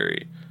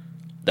necessary.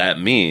 That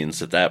means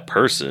that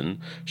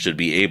person should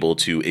be able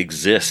to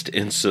exist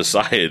in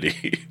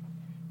society.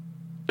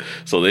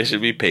 So they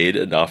should be paid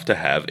enough to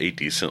have a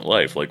decent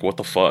life. Like, what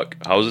the fuck?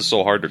 How is it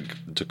so hard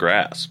to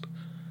grasp?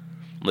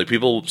 Like,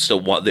 people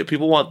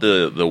want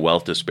the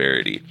wealth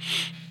disparity.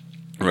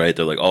 Right?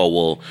 They're like,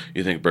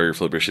 you think burger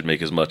flippers should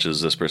make as much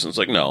as this person? It's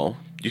like, no,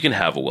 you can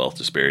have a wealth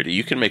disparity.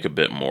 You can make a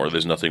bit more.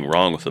 There's nothing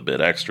wrong with a bit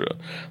extra.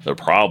 The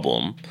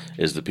problem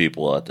is the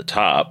people at the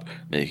top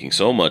making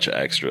so much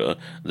extra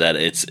that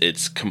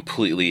it's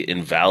completely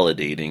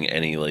invalidating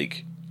any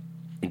like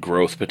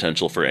growth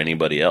potential for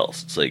anybody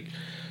else. It's like,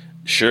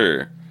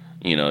 sure,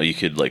 you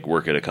could like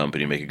work at a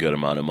company, make a good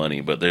amount of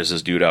money, but there's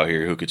this dude out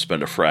here who could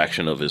spend a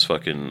fraction of his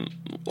fucking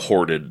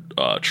hoarded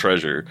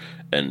treasure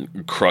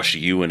and crush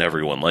you and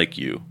everyone like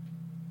you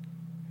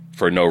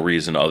for no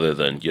reason other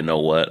than, you know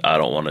what, I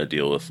don't want to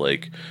deal with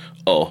like,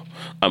 I'm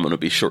going to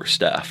be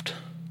short-staffed,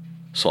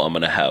 so I'm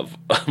going to have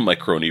my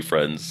crony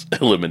friends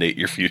eliminate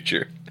your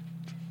future.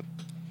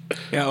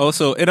 Yeah,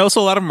 also, and also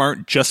a lot of them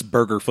aren't just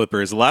burger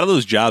flippers. A lot of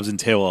those jobs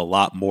entail a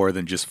lot more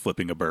than just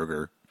flipping a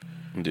burger.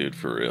 Dude,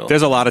 for real.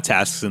 There's a lot of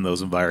tasks in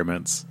those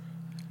environments.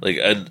 Like,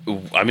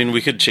 I mean,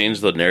 we could change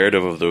the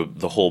narrative of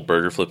the whole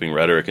burger flipping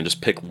rhetoric and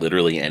just pick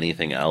literally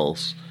anything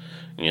else,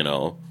 you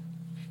know?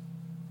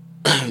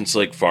 It's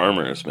like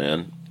farmers,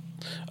 man.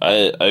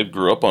 I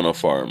grew up on a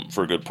farm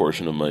for a good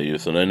portion of my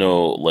youth, and I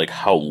know, like,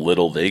 how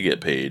little they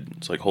get paid.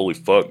 It's like, holy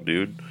fuck,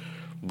 dude.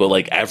 But,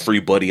 like,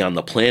 everybody on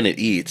the planet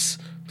eats.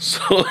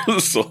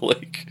 So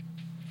like,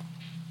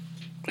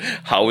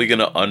 how are we going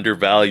to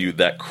undervalue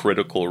that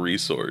critical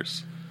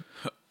resource?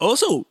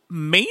 Also,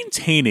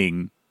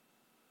 maintaining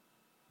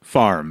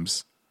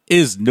farms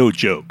is no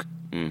joke.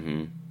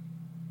 Mm-hmm.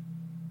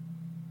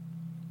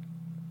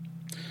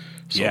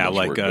 Yeah,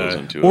 like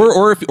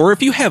or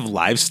if you have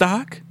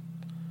livestock.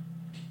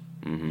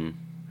 Mm-hmm.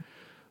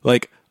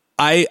 Like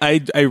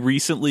I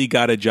recently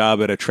got a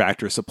job at a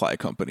tractor supply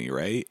company,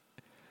 right?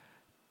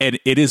 And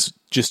it is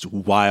just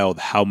wild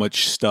how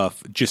much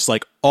stuff, just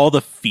like all the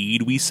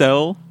feed we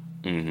sell,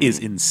 is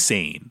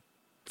insane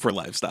for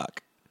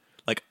livestock.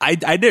 Like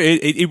it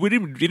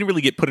didn't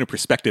really get put in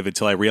perspective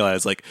until I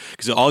realized, like,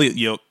 because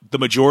the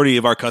majority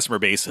of our customer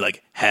base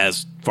like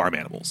has farm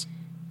animals.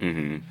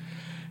 Mm-hmm.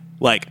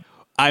 Like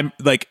I'm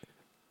like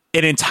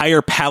an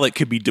entire pallet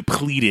could be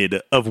depleted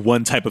of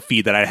one type of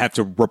feed that I have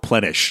to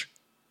replenish,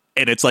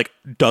 and it's like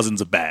dozens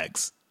of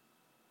bags.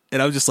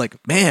 And I was just like,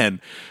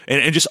 man,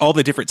 and just all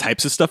the different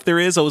types of stuff there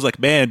is. I was like,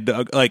 man,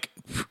 like,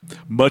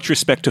 much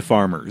respect to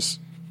farmers,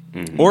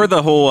 or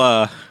the whole,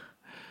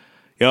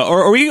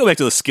 or we can go back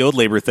to the skilled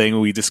labor thing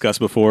we discussed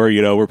before,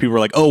 where people are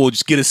like, oh, we'll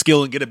just get a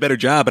skill and get a better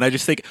job. And I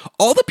just think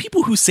all the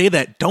people who say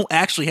that don't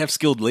actually have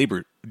skilled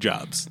labor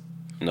jobs.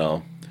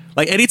 No.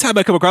 Like, anytime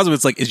I come across them,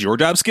 it's like, is your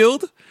job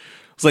skilled?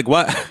 It's like,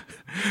 what?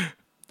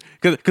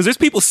 Because there's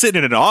people sitting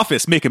in an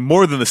office making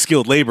more than the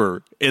skilled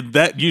labor, and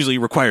that usually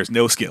requires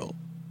no skill.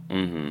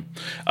 Mm-hmm.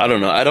 I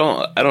don't know. I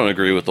don't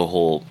agree with the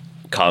whole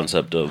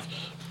concept of,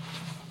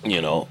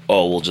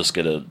 we'll just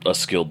get a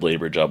skilled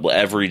labor job. Well,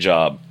 every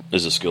job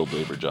is a skilled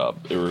labor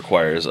job. It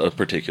requires a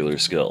particular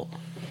skill.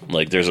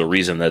 Like, there's a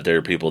reason that there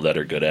are people that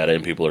are good at it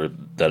and people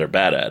that are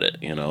bad at it,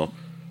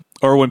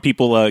 Or when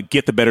people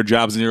get the better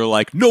jobs and you're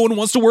like, no one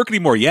wants to work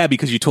anymore. Yeah,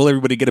 because you told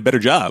everybody to get a better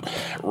job.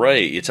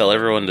 Right. You tell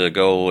everyone to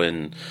go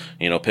and,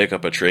 pick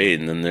up a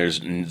trade, and then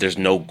there's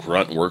no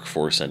grunt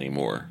workforce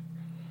anymore.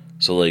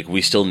 So, like,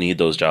 we still need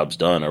those jobs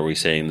done. Are we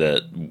saying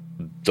that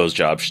those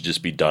jobs should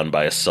just be done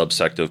by a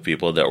subsect of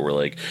people that were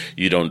like,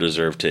 you don't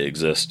deserve to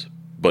exist,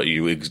 but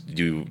you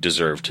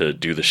deserve to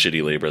do the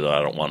shitty labor that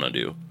I don't want to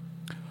do?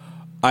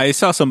 I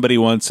saw somebody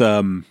once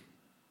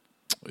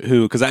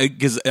because I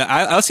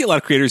see a lot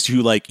of creators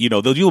who, like,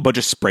 they'll do a bunch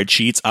of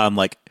spreadsheets on,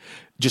 like,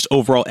 just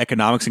overall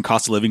economics and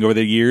cost of living over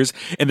the years.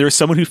 And there was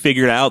someone who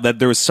figured out that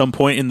there was some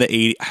point in the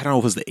 80s, I don't know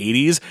if it was the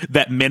 80s,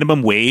 that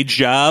minimum wage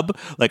job,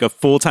 like a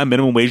full-time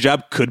minimum wage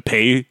job, could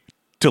pay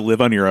to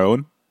live on your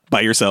own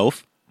by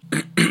yourself.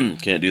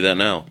 Can't do that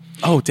now.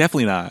 Oh,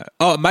 definitely not.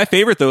 Oh, my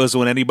favorite, though, is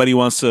when anybody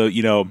wants to,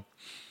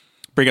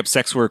 bring up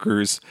sex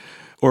workers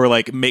or,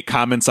 like, make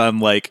comments on,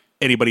 like,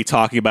 anybody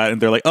talking about it,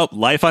 and they're like, oh,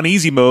 life on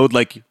easy mode.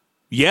 Like,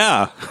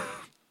 yeah.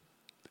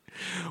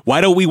 Why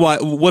don't we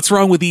want, what's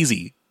wrong with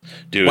easy?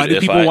 Dude, why do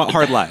people want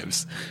hard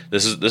lives?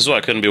 This is why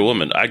I couldn't be a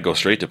woman. I'd go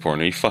straight to porn.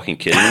 Are you fucking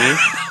kidding me?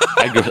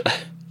 I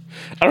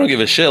don't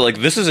give a shit. Like,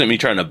 this isn't me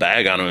trying to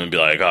bag on them and be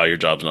like, oh, your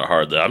job's not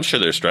hard. I'm sure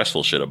there's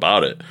stressful shit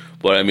about it.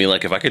 But I mean,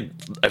 like, if I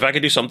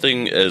could do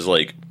something as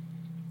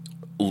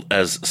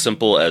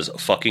simple as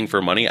fucking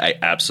for money, I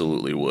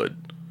absolutely would.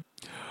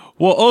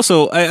 Well,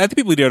 also, I think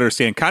people need to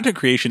understand content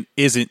creation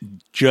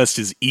isn't just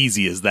as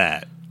easy as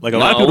that. Like, a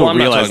lot of people don't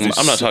realize.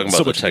 I'm not talking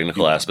about the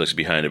technical aspects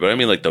behind it, but I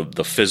mean, like,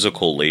 the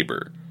physical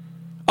labor.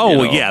 Oh,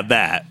 well, yeah,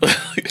 that.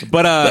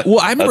 But, I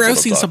remember I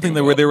was seeing something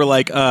where they were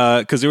like,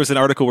 because there was an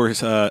article where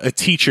a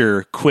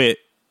teacher quit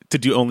to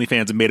do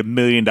OnlyFans and made $1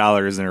 million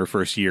in her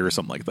first year or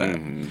something like that.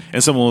 Mm-hmm.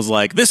 And someone was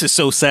like, this is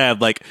so sad.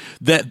 Like,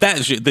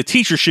 the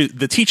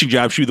teaching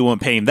job should be the one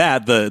paying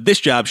that. This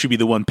job should be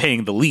the one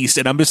paying the least.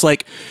 And I'm just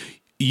like,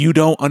 you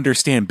don't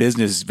understand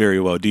business very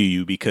well, do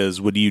you?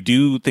 Because when you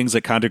do things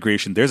like content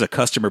creation, there's a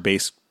customer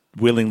base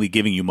willingly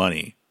giving you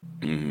money.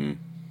 Mm-hmm.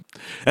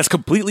 That's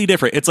completely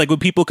different. It's like when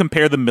people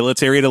compare the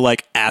military to,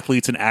 like,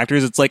 athletes and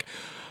actors, it's like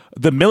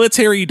the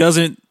military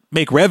doesn't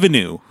make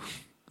revenue.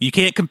 You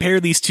can't compare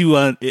these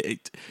two.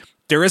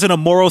 There isn't a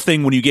moral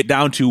thing when you get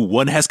down to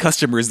one has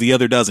customers, the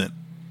other doesn't.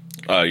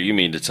 You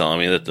mean to tell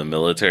me that the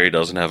military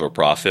doesn't have a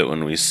profit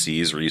when we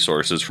seize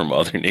resources from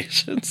other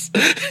nations?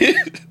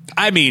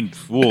 I mean,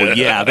 well,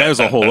 yeah, that was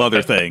a whole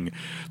other thing.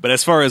 But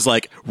as far as,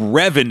 like,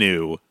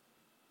 revenue,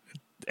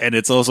 and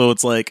it's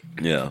like,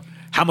 yeah,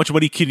 how much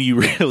money can you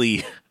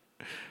really?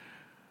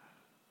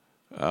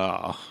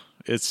 Oh,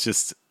 it's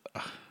just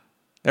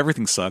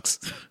everything sucks.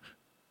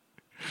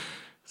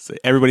 So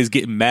everybody's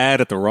getting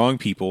mad at the wrong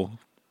people.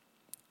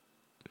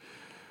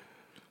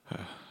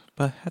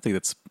 But I think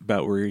that's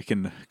about where you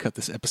can cut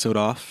this episode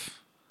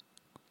off.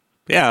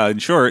 Yeah, in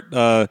short,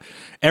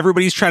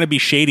 everybody's trying to be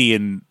shady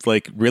and,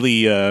 like,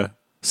 really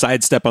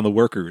sidestep on the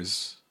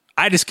workers.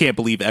 I just can't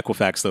believe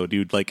Equifax, though,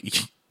 dude. Like,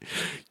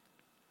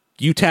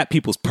 you tap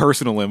people's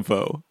personal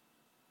info,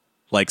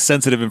 like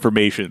sensitive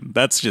information.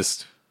 That's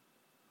just,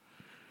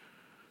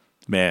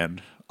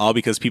 man, all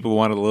because people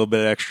wanted a little bit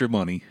of extra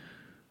money.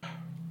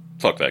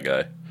 Fuck that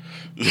guy.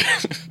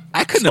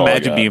 I couldn't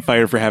imagine being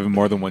fired for having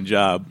more than one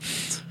job.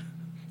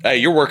 Hey,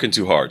 you're working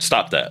too hard.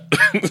 Stop that.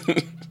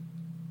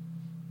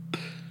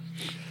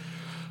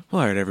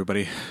 Well, all right,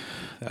 everybody.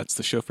 That's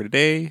the show for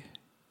today.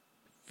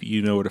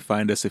 You know where to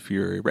find us if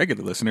you're a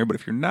regular listener, but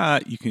if you're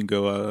not, you can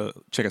go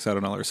check us out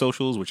on all our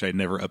socials, which I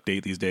never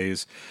update these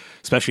days,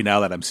 especially now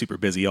that I'm super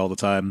busy all the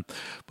time.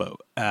 But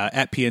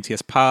at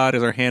PNTS Pod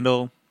is our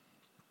handle.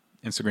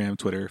 Instagram,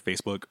 Twitter,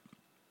 Facebook.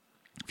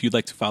 If you'd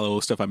like to follow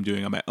stuff I'm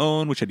doing on my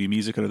own, which I do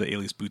music under the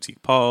alias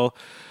Boutique Paul,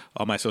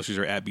 all my socials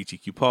are at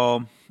BTQ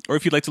Paul. Or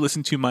if you'd like to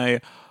listen to my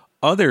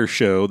other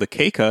show, The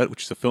K-Cut,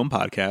 which is a film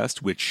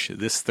podcast, which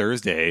this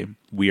Thursday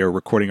we are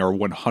recording our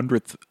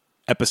 100th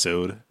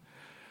episode,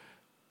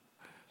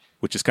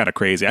 which is kind of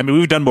crazy. I mean,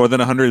 we've done more than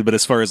 100, but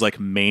as far as like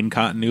main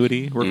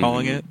continuity, we're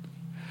calling it.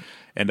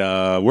 And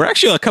we're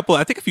actually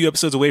a few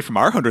episodes away from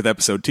our 100th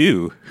episode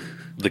too.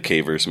 The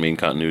Cavers, main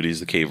continuities,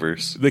 the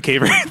Cavers. The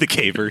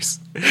Cavers.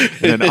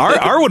 And then our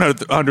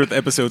 100th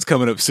episode's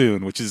coming up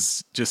soon, which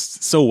is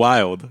just so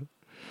wild.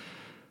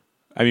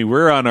 I mean,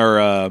 we're on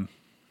our,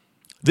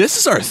 this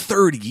is our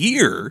third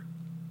year.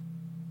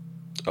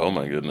 Oh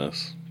my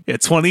goodness. Yeah,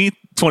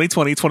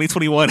 2020,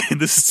 2021, and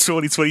this is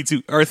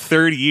 2022, our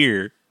third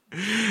year.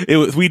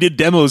 We did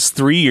demos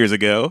 3 years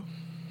ago.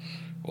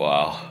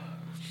 Wow.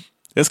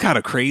 That's kind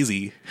of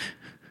crazy.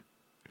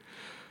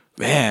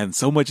 Man,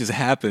 so much has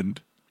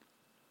happened.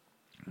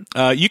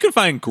 You can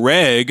find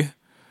Greg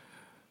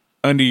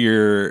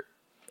under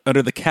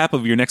the cap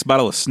of your next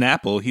bottle of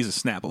Snapple. He's a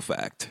Snapple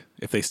fact,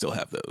 if they still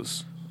have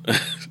those.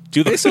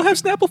 Do they still have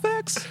Snapple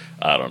facts?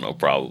 I don't know,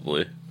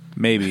 probably.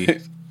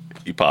 Maybe.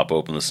 You pop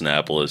open the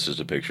Snapple, it's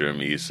just a picture of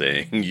me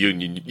saying,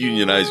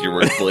 unionize your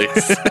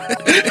workplace.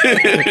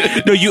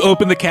 No, you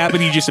open the cap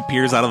and he just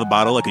appears out of the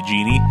bottle like a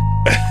genie.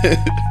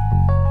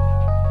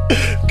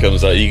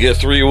 Comes out, you get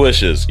 3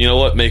 wishes. You know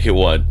what? Make it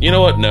 1. You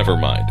know what? Never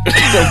mind.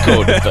 Don't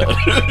go to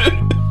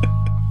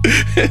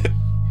bed.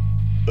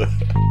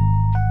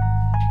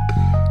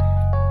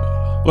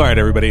 All right,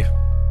 everybody.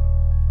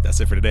 That's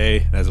it for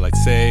today. As I like to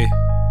say,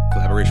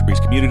 collaboration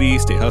breeds community.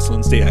 Stay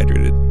hustling, stay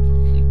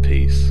hydrated.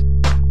 Peace.